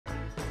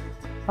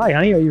Hi,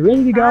 honey, are you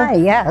ready to go? Hi,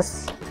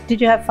 yes.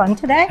 Did you have fun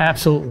today?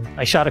 Absolutely.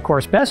 I shot a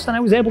course best and I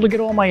was able to get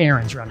all my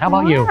errands run. How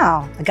about you?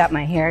 Wow. I got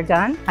my hair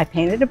done. I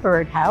painted a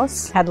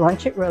birdhouse, had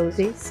lunch at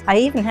Rosie's. I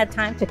even had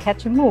time to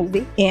catch a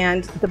movie.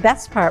 And the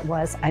best part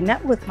was I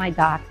met with my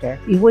doctor.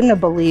 You wouldn't have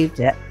believed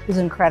it. It was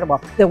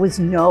incredible. There was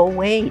no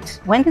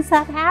wait. When does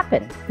that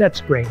happen?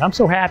 That's great. I'm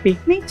so happy.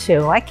 Me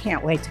too. I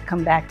can't wait to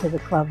come back to the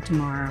club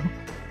tomorrow.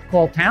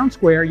 Call Town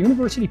Square,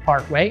 University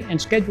Parkway,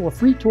 and schedule a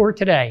free tour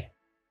today.